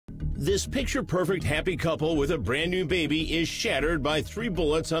This picture-perfect happy couple with a brand new baby is shattered by 3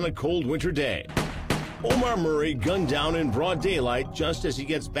 bullets on a cold winter day. Omar Murray gunned down in broad daylight just as he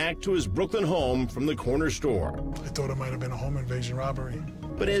gets back to his Brooklyn home from the corner store. I thought it might have been a home invasion robbery.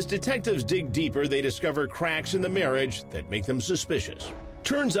 But as detectives dig deeper, they discover cracks in the marriage that make them suspicious.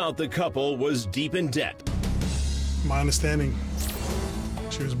 Turns out the couple was deep in debt. My understanding,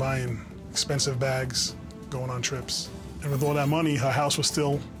 she was buying expensive bags, going on trips. And with all that money, her house was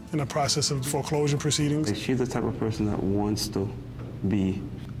still in the process of foreclosure proceedings. She's the type of person that wants to be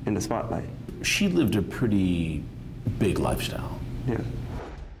in the spotlight. She lived a pretty big lifestyle. Yeah.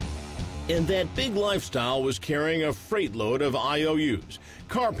 And that big lifestyle was carrying a freight load of IOUs,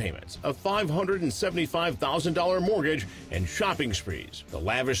 car payments, a $575,000 mortgage, and shopping sprees. The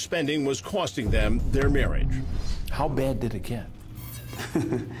lavish spending was costing them their marriage. How bad did it get?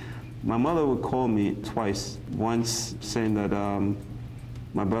 My mother would call me twice, once saying that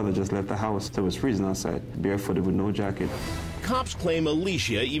my brother just left the house. It was freezing outside, barefooted with no jacket. Cops claim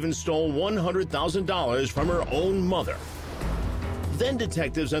Alicia even stole $100,000 from her own mother. Then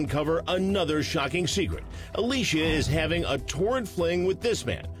detectives uncover another shocking secret. Alicia is having a torrid fling with this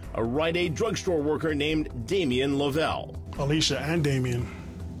man, a Rite Aid drugstore worker named Damien Lavelle. Alicia and Damien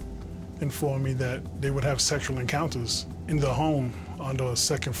informed me that they would have sexual encounters in the home on the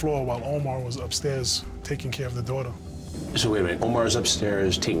second floor while Omar was upstairs taking care of the daughter. So wait a minute, Omar's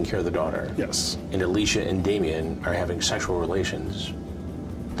upstairs taking care of the daughter. Yes. And Alicia and Damien are having sexual relations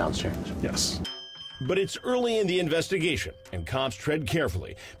downstairs. Yes. But it's early in the investigation, and cops tread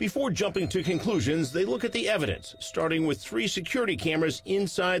carefully. Before jumping to conclusions, they look at the evidence, starting with 3 security cameras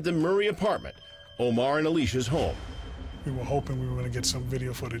inside the Murray apartment, Omar and Alicia's home. We were hoping we were going to get some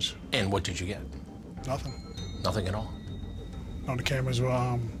video footage. And what did you get? Nothing. Nothing at all? No, the cameras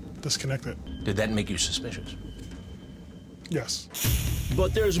were disconnected. Did that make you suspicious? Yes.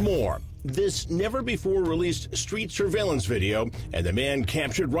 But there's more. This never-before-released street surveillance video, and the man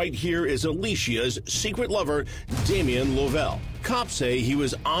captured right here is Alicia's secret lover, Damien Lavelle. Cops say he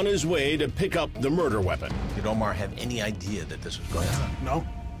was on his way to pick up the murder weapon. Did Omar have any idea that this was going on? No.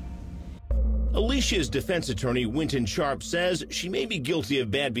 Alicia's defense attorney, Wynton Sharp, says she may be guilty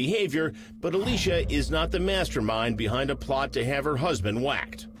of bad behavior, but Alicia is not the mastermind behind a plot to have her husband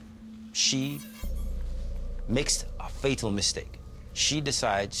whacked. She makes a fatal mistake. She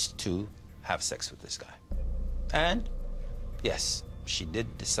decides to have sex with this guy. And yes, she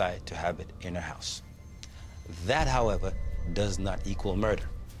did decide to have it in her house. That, however, does not equal murder.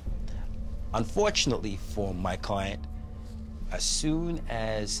 Unfortunately for my client, as soon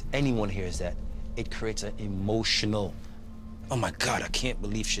as anyone hears that, it creates an emotional, oh my God, I can't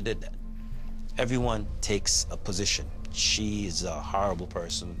believe she did that. Everyone takes a position. She's a horrible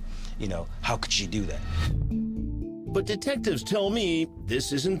person. You know, how could she do that? But detectives tell me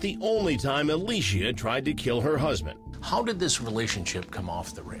this isn't the only time Alicia tried to kill her husband. How did this relationship come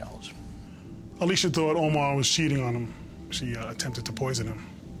off the rails? Alicia thought Omar was cheating on him. She attempted to poison him.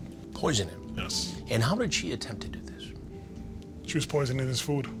 Poison him? Yes. And how did she attempt to do this? She was poisoning his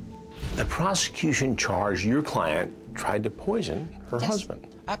food. The prosecution charged your client tried to poison her husband.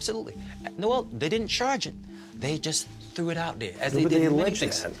 Absolutely. No, well, they didn't charge it. They just threw it out there, as No, they but did they in many alleged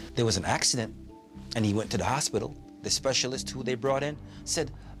things. that. There was an accident, and he went to the hospital. The specialist who they brought in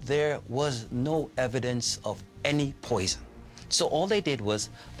said there was no evidence of any poison. So all they did was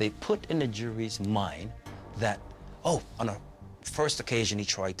they put in the jury's mind that, oh, on a first occasion he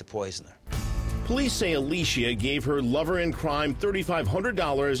tried to poison her. Police say Alicia gave her lover in crime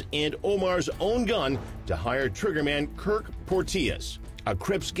 $3,500 and Omar's own gun to hire triggerman Kirk Portillas, a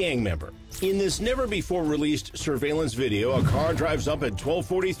Crips gang member. In this never-before-released surveillance video, a car drives up at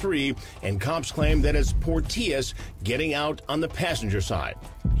 12:43, and cops claim that it's Portillas getting out on the passenger side.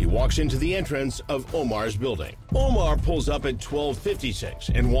 He walks into the entrance of Omar's building. Omar pulls up at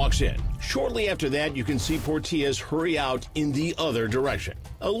 12:56 and walks in. Shortly after that, you can see Portillas hurry out in the other direction.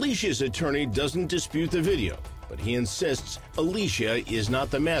 Alicia's attorney doesn't dispute the video, but he insists Alicia is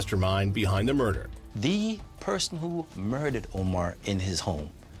not the mastermind behind the murder. The person who murdered Omar in his home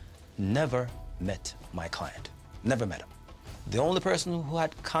never met my client. Never met him. The only person who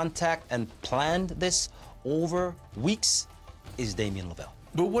had contact and planned this over weeks is Damien Lavelle.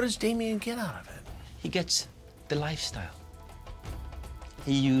 But what does Damien get out of it? He gets the lifestyle.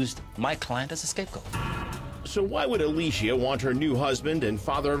 He used my client as a scapegoat. So why would Alicia want her new husband and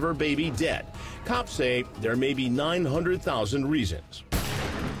father of her baby dead? Cops say there may be 900,000 reasons.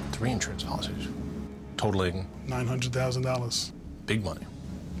 3 insurance policies, totaling $900,000. big money.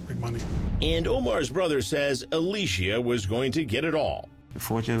 Big money. And Omar's brother says Alicia was going to get it all.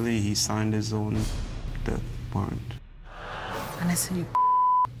 Fortunately, he signed his own death warrant. And I said, you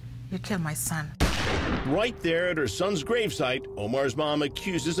You killed my son. Right there at her son's gravesite, Omar's mom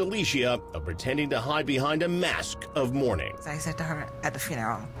accuses Alicia of pretending to hide behind a mask of mourning. So I said to her at the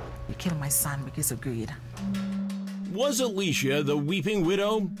funeral, you killed my son because of greed. Was Alicia the weeping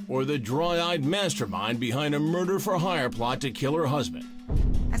widow or the dry-eyed mastermind behind a murder-for-hire plot to kill her husband?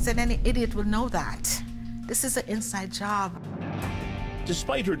 I said any idiot will know that. This is an inside job.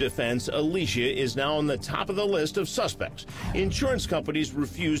 Despite her defense, Alicia is now on the top of the list of suspects. Insurance companies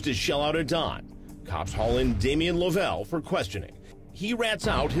refuse to shell out a dime. Cops haul in Damien Lovell for questioning. He rats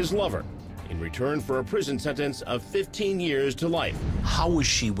out his lover in return for a prison sentence of 15 years to life. How was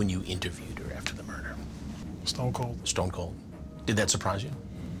she when you interviewed her after the murder? Stone cold. Stone cold. Did that surprise you?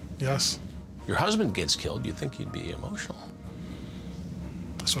 Yes. Your husband gets killed, you'd think you'd be emotional.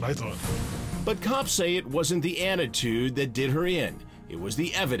 That's what I thought. But cops say it wasn't the attitude that did her in. It was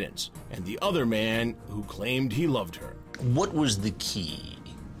the evidence and the other man who claimed he loved her. What was the key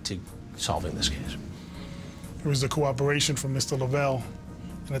to solving this case? It was the cooperation from Mr. Lovell,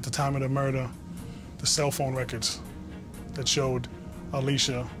 and at the time of the murder, the cell phone records that showed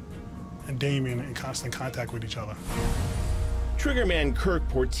Alicia and Damien in constant contact with each other. Triggerman Kirk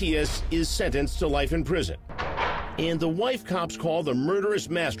Portillas is sentenced to life in prison. And the wife cops call the murderous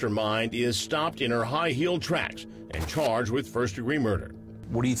mastermind is stopped in her high-heeled tracks and charged with first-degree murder.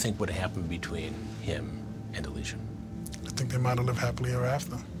 What do you think would happen between him and Alicia? I think they might have lived happily ever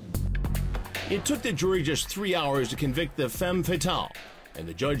after. It took the jury just 3 hours to convict the femme fatale, and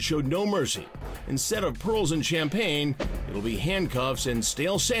the judge showed no mercy. Instead of pearls and champagne, it'll be handcuffs and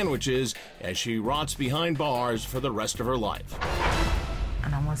stale sandwiches as she rots behind bars for the rest of her life.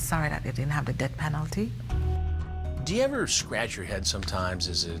 And I'm almost sorry that they didn't have the death penalty. Do you ever scratch your head sometimes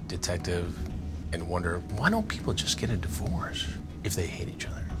as a detective and wonder, why don't people just get a divorce if they hate each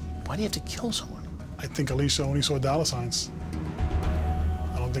other? Why do you have to kill someone? I think Alicia only saw dollar signs.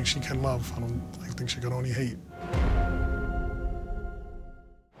 I don't think she can love. I think she could only hate.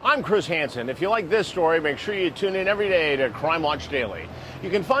 I'm Chris Hansen. If you like this story, make sure you tune in every day to Crime Watch Daily. You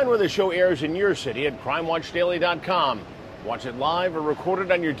can find where the show airs in your city at crimewatchdaily.com. Watch it live or record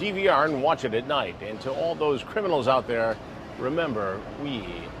it on your DVR and watch it at night. And to all those criminals out there, remember, we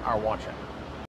are watching.